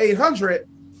 0800,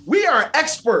 we are an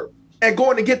expert at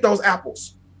going to get those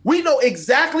apples. We know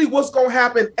exactly what's going to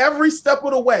happen every step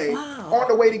of the way on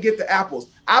the way to get the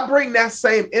apples. I bring that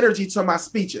same energy to my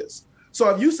speeches. So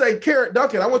if you say, Karen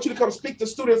Duncan, I want you to come speak to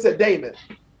students at Damon.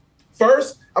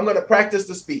 First, I'm going to practice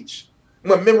the speech. I'm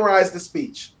going to memorize the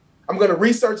speech. I'm going to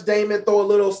research Damon, throw a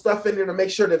little stuff in there to make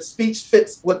sure that speech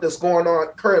fits what is going on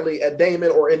currently at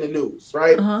Damon or in the news,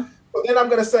 right? But then I'm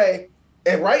going to say,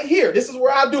 and right here, this is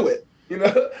where I do it. You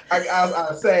know,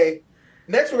 I say,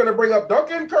 next, we're going to bring up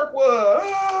Duncan Kirkwood.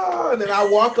 And then I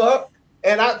walk up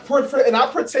and I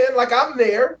pretend like I'm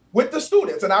there with the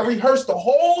students. And I rehearse the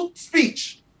whole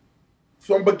speech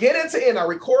from beginning to end. I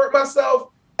record myself,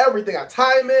 everything. I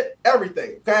time it,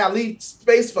 everything. Okay, I leave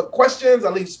space for questions.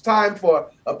 I leave time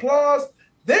for applause.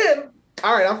 Then,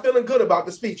 all right, I'm feeling good about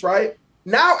the speech, right?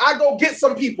 Now I go get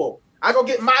some people. I go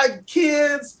get my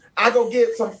kids. I go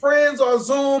get some friends on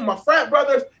Zoom, my frat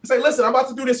brothers, and say, listen, I'm about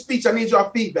to do this speech. I need y'all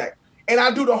feedback. And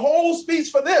I do the whole speech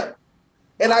for them.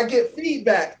 And I get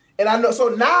feedback. And I know, so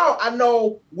now I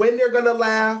know when they're going to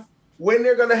laugh, when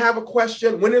they're going to have a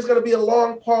question, when there's going to be a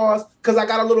long pause, because I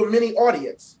got a little mini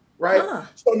audience, right?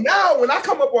 So now when I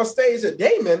come up on stage at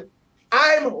Damon,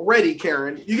 I'm ready,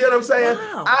 Karen. You get what I'm saying?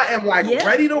 Wow. I am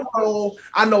ready to roll.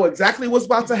 I know exactly what's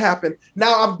about to happen.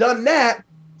 Now I've done that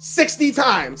 60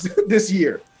 times this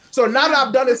year. So now that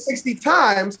I've done it 60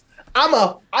 times,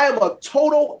 I am a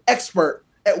total expert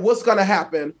at what's going to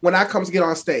happen when I come to get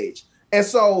on stage. And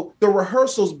so the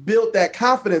rehearsals built that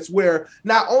confidence where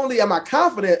not only am I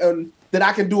confident that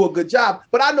I can do a good job,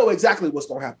 but I know exactly what's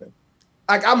going to happen.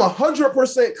 Like I'm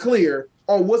 100% clear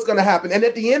on what's going to happen. And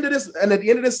at the end of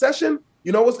this session,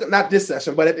 you know not this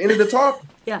session, but at the end of the talk,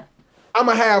 yeah, I'm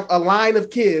going to have a line of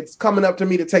kids coming up to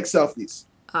me to take selfies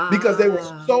because they were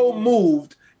so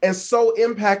moved and so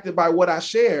impacted by what I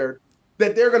shared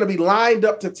that they're going to be lined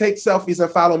up to take selfies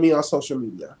and follow me on social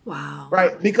media. Wow.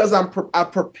 Right? Because I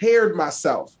prepared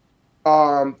myself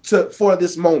for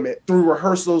this moment through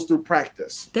rehearsals, through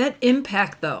practice. That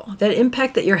impact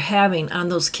that you're having on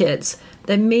those kids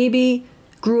that maybe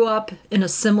grew up in a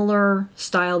similar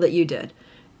style that you did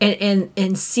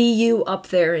and see you up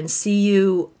there and see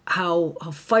you how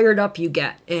fired up you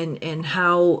get and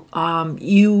how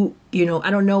you know, I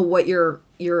don't know what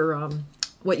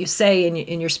what you say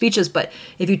in your speeches, but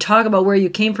if you talk about where you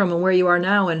came from and where you are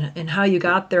now and how you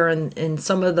got there and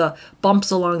some of the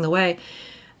bumps along the way,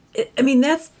 I mean,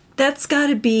 that's got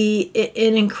to be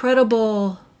an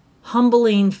incredible,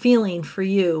 humbling feeling for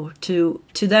you to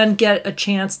then get a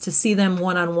chance to see them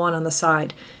one-on-one on the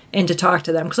side and to talk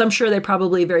to them. Because I'm sure they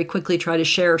probably very quickly try to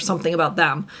share something about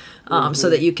them so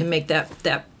that you can make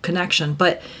that connection.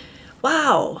 But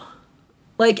wow,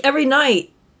 like every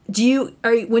night,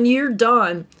 when you're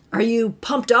done, are you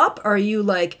pumped up? Or are you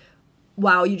like,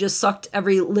 wow, you just sucked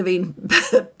every living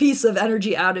piece of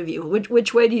energy out of you?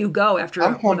 Which way do you go after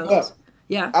I'm one of those? up.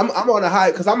 Yeah. I'm on a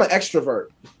high because I'm an extrovert.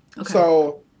 Okay.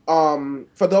 So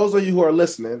for those of you who are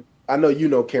listening, I know you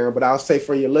know, Karen, but I'll say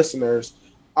for your listeners,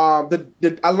 I learned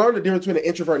the difference between an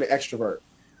introvert and an extrovert.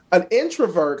 An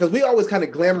introvert, because we always kind of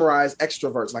glamorize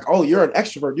extroverts, like, oh, you're an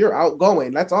extrovert, you're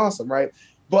outgoing, that's awesome, right?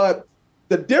 But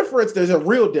the difference, there's a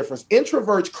real difference.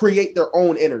 Introverts create their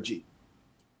own energy,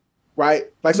 right?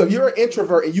 Like, so if you're an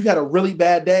introvert and you had a really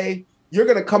bad day, you're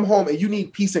going to come home and you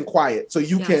need peace and quiet so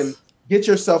you can get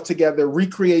yourself together,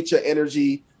 recreate your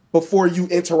energy before you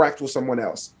interact with someone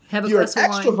else. Have a you're an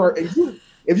glass of extrovert, wine.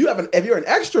 and if you're an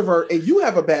extrovert and you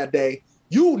have a bad day,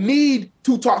 you need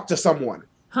to talk to someone.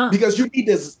 Because you need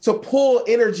to pull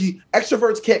energy.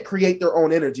 Extroverts can't create their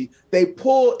own energy. They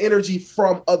pull energy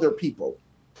from other people.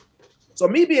 So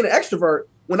me being an extrovert,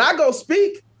 when I go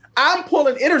speak, I'm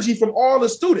pulling energy from all the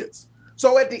students.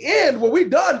 So at the end, when we're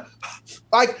done,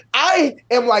 like I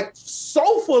am like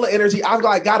so full of energy, I've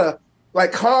like gotta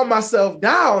like calm myself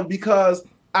down because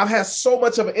I've had so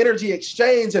much of an energy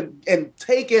exchange and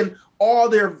taken all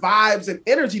their vibes and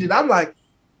energy that I'm like,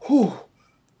 whew,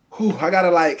 I gotta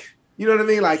like, you know what I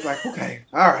mean? Like, okay,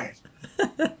 all right.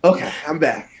 Okay, I'm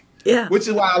back. Yeah. Which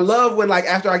is why I love when, like,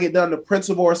 after I get done, the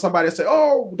principal or somebody say,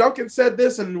 "Oh, Duncan said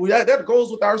this, and that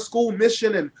goes with our school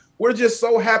mission, and we're just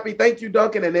so happy. Thank you,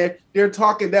 Duncan." And they're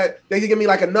talking that they can give me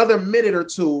like another minute or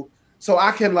two so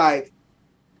I can like,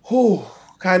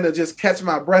 kind of just catch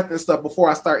my breath and stuff before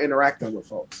I start interacting with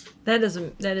folks. That is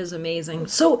amazing.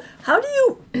 So how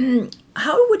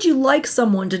would you like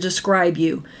someone to describe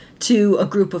you to a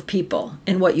group of people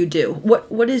and what you do?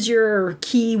 What is your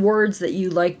key words that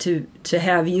you like to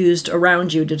have used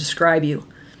around you to describe you?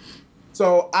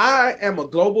 So I am a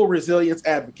global resilience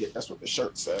advocate. That's what the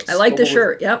shirt says. I like the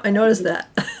shirt. Yep, I noticed that.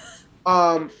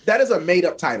 That is a made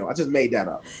up title. I just made that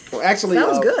up. Well, actually,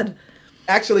 sounds good.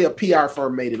 Actually, a PR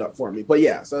firm made it up for me. But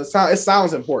yeah, so it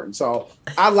sounds important. So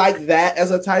I like that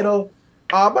as a title.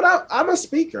 But I'm a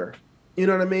speaker. You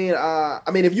know what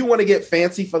I mean? If you want to get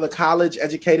fancy for the college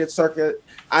educated circuit,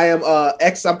 I'm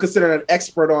considered an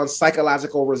expert on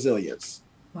psychological resilience.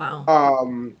 Wow.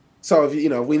 So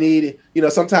if we need,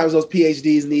 sometimes those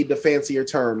PhDs need the fancier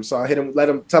terms. So I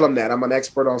tell them that I'm an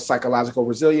expert on psychological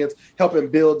resilience, helping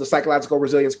build the psychological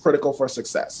resilience critical for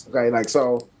success. Okay, like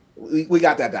so we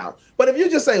got that down. But if you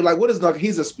just say like, what is Duncan?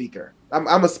 He's a speaker.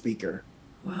 I'm a speaker.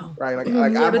 Wow. Right. Like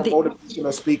I'm a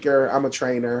motivational speaker. I'm a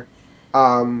trainer.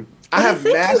 I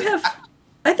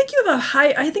think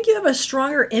you have a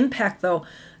stronger impact though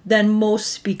than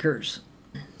most speakers.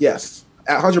 Yes,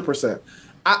 100%.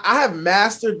 I have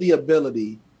mastered the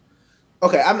ability.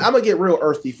 Okay, I'm gonna get real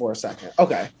earthy for a second.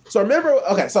 Okay,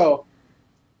 so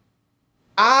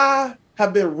I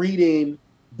have been reading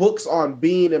books on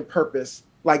being and purpose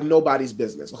like nobody's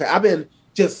business. Okay, I've been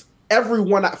just everything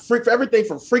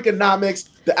from Freakonomics,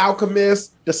 The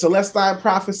Alchemist, The Celestine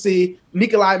Prophecy,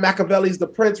 Nikolai Machiavelli's The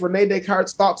Prince, Rene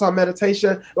Descartes' Thoughts on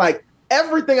Meditation, like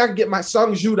everything I can get, my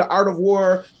Sun Tzu, The Art of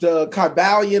War, The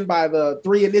Kybalion by the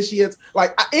Three Initiates,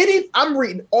 like I'm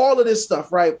reading all of this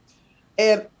stuff, right?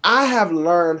 And I have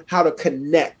learned how to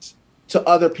connect to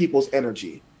other people's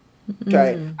energy.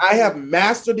 Okay. Mm. I have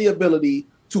mastered the ability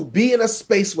to be in a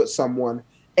space with someone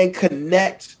and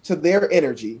connect to their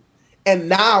energy. And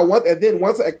now,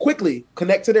 once I quickly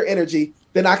connect to their energy,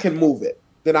 then I can move it.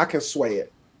 Then I can sway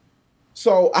it.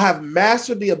 So I have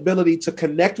mastered the ability to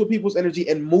connect with people's energy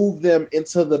and move them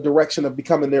into the direction of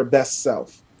becoming their best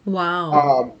self.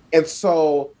 Wow. And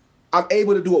so I'm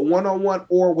able to do it one-on-one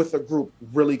or with a group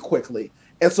really quickly.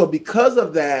 And so because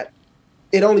of that,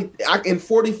 in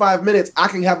 45 minutes, I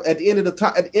can have at the end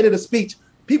of the speech,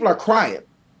 people are crying.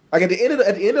 Like at the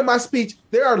end of my speech,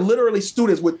 there are literally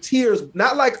students with tears,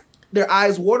 not like their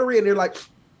eyes watery and they're like,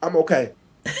 I'm okay.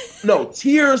 No,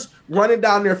 tears running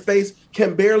down their face,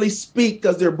 can barely speak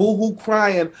because they're boohoo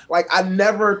crying. Like, I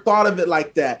never thought of it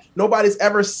like that. Nobody's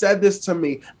ever said this to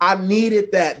me. I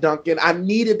needed that, Duncan. I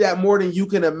needed that more than you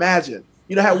can imagine.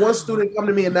 I had one student come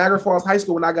to me in Niagara Falls High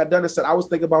School when I got done and said, I was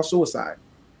thinking about suicide.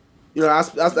 I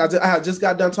had just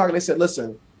got done talking. They said,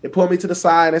 listen, they pulled me to the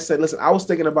side and they said, listen, I was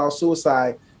thinking about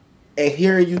suicide and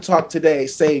hearing you talk today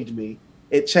saved me.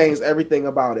 It changed everything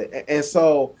about it. And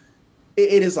so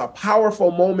it is a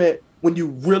powerful moment when you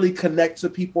really connect to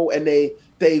people and they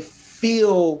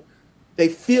feel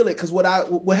it. Because what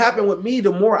happened with me,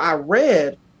 the more I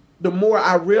read, the more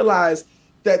I realized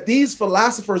that these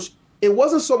philosophers, it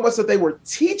wasn't so much that they were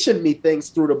teaching me things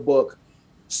through the book,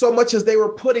 so much as they were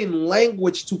putting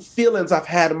language to feelings I've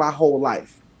had my whole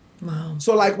life. Wow.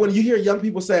 So like when you hear young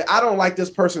people say, I don't like this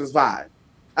person's vibe.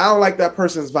 I don't like that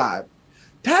person's vibe.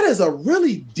 That is a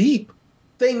really deep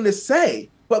thing to say,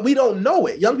 but we don't know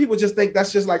it. Young people just think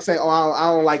that's just like saying, oh,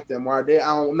 I don't like them, or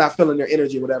I'm not feeling their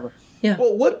energy or whatever. Yeah.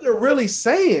 But what they're really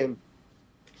saying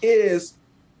is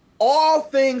all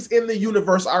things in the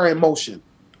universe are in motion.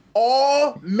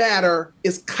 All matter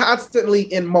is constantly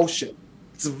in motion.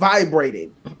 It's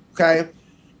vibrating, okay?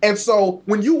 And so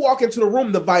when you walk into the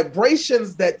room, the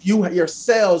vibrations that your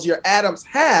cells, your atoms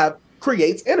have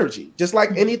creates energy, just like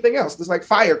anything else. Just like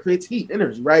fire creates heat,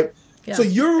 energy, right? Yeah. So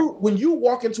when you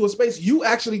walk into a space, you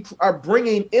actually are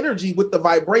bringing energy with the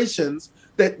vibrations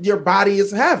that your body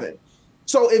is having.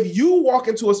 So if you walk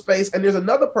into a space and there's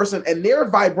another person and their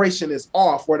vibration is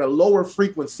off or at a lower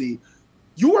frequency,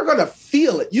 you are going to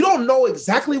feel it. You don't know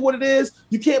exactly what it is.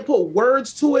 You can't put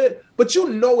words to it, but you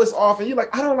know it's off and you're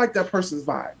like, I don't like that person's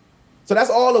vibe. So that's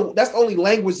the only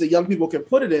language that young people can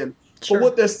put it in. Sure. But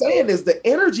what they're saying is the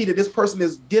energy that this person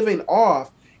is giving off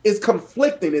is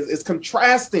conflicting, is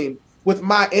contrasting with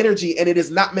my energy, and it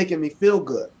is not making me feel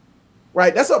good.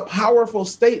 Right? That's a powerful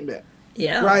statement.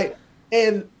 Yeah. Right?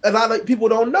 And a lot of people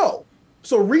don't know.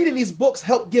 So reading these books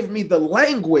helped give me the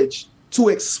language to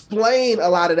explain a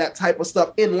lot of that type of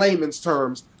stuff in layman's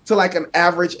terms to like an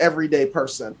average everyday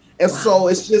person. And so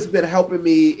it's just been helping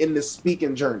me in this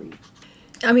speaking journey.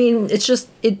 I mean, it's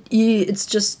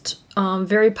just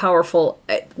very powerful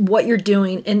what you're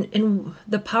doing, and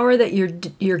the power that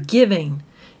you're giving,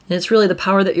 and it's really the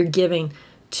power that you're giving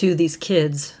to these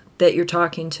kids that you're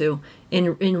talking to,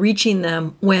 in reaching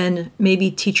them when maybe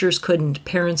teachers couldn't,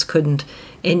 parents couldn't,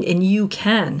 and you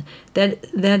can.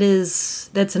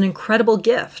 That's an incredible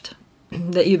gift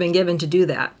that you've been given to do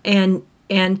that.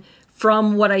 And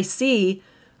from what I see,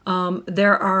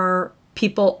 there are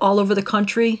people all over the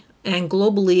country and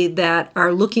globally that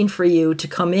are looking for you to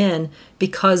come in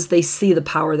because they see the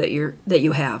power that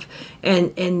you have,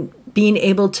 and being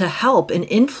able to help and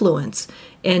influence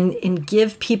and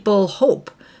give people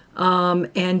hope,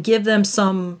 and give them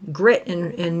some grit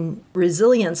and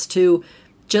resilience to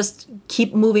just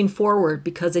keep moving forward,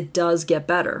 because it does get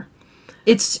better.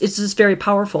 It's just very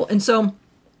powerful. And so,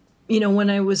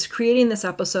 when I was creating this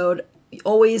episode,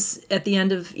 always at the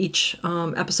end of each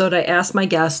episode, I asked my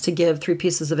guests to give 3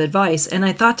 pieces of advice. And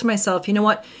I thought to myself, you know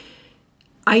what?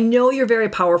 I know you're very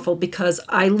powerful because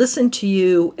I listened to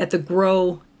you at the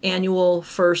Grow annual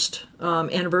first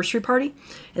anniversary party.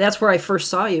 And that's where I first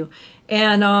saw you.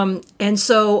 And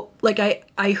so like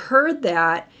I heard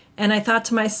that, and I thought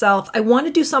to myself, I want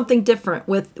to do something different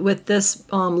with this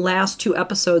last 2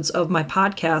 episodes of my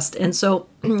podcast. And so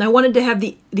I wanted to have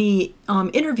the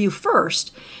interview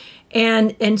first.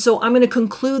 And so I'm going to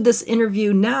conclude this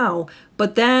interview now,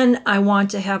 but then I want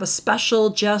to have a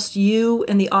special just you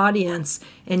and the audience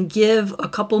and give a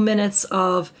couple minutes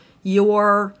of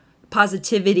your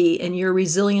positivity and your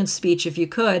resilient speech, if you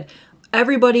could.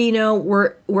 Everybody,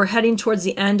 we're heading towards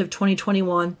the end of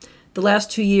 2021. The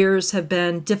last 2 years have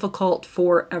been difficult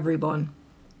for everyone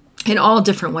in all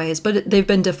different ways, but they've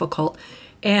been difficult.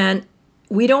 And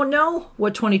we don't know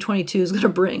what 2022 is going to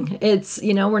bring. It's,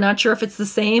 we're not sure if it's the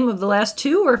same of the last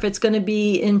 2 or if it's going to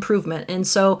be improvement. And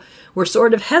so we're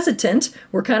sort of hesitant.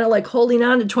 We're kind of like holding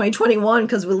on to 2021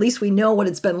 because at least we know what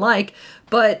it's been like,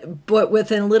 but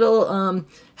with a little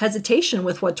hesitation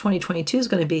with what 2022 is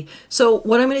going to be. So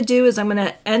what I'm going to do is I'm going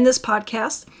to end this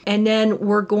podcast, and then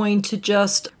we're going to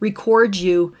just record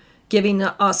you giving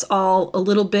us all a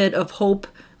little bit of hope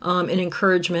and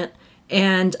encouragement.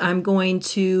 And I'm going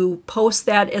to post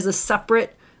that as a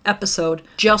separate episode,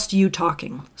 just you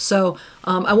talking. So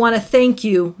I want to thank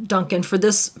you, Duncan, for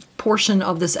this portion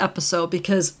of this episode,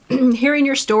 because hearing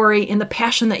your story and the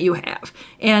passion that you have,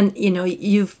 and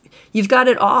you've got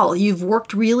it all. You've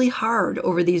worked really hard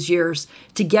over these years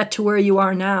to get to where you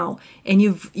are now, and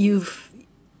you've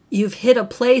hit a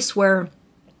place where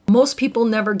most people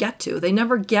never get to. They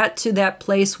never get to that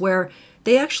place where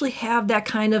they actually have that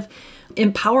kind of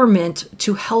empowerment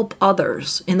to help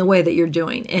others in the way that you're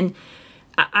doing. And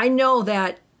I know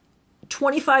that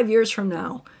 25 years from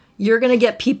now, you're going to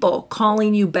get people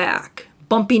calling you back,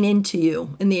 bumping into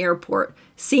you in the airport,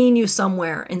 seeing you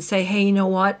somewhere and say, hey, you know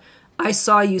what? I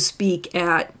saw you speak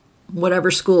at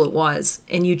whatever school it was,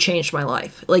 and you changed my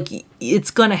life. Like, it's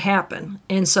going to happen.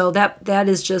 And so that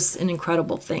is just an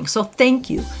incredible thing. So thank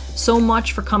you so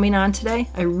much for coming on today.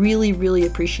 I really, really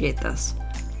appreciate this.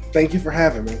 Thank you for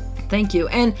having me. Thank you.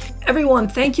 And everyone,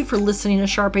 thank you for listening to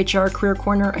Sharp HR Career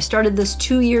Corner. I started this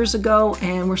 2 years ago,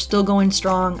 and we're still going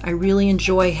strong. I really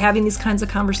enjoy having these kinds of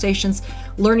conversations,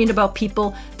 learning about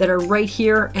people that are right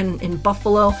here in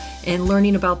Buffalo, and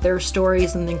learning about their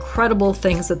stories and the incredible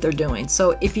things that they're doing.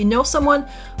 So if you know someone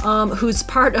who's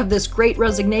part of this great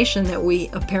resignation that we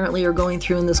apparently are going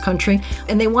through in this country,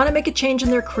 and they want to make a change in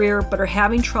their career but are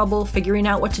having trouble figuring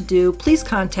out what to do, please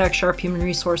contact Sharp Human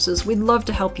Resources. We'd love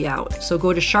to help you out. So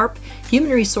go to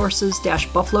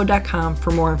sharphumanresources-buffalo.com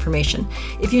for more information.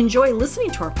 If you enjoy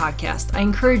listening to our podcast, I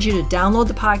encourage you to download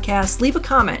the podcast, leave a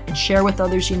comment, and share with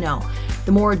others you know.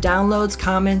 The more downloads,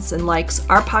 comments, and likes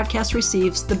our podcast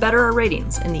receives, the better our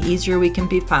ratings and the easier we can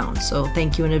be found. So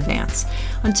thank you in advance.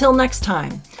 Until next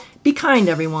time, be kind,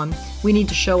 everyone. We need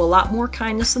to show a lot more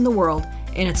kindness in the world,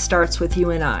 and it starts with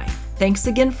you and I. Thanks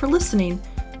again for listening,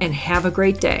 and have a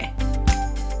great day.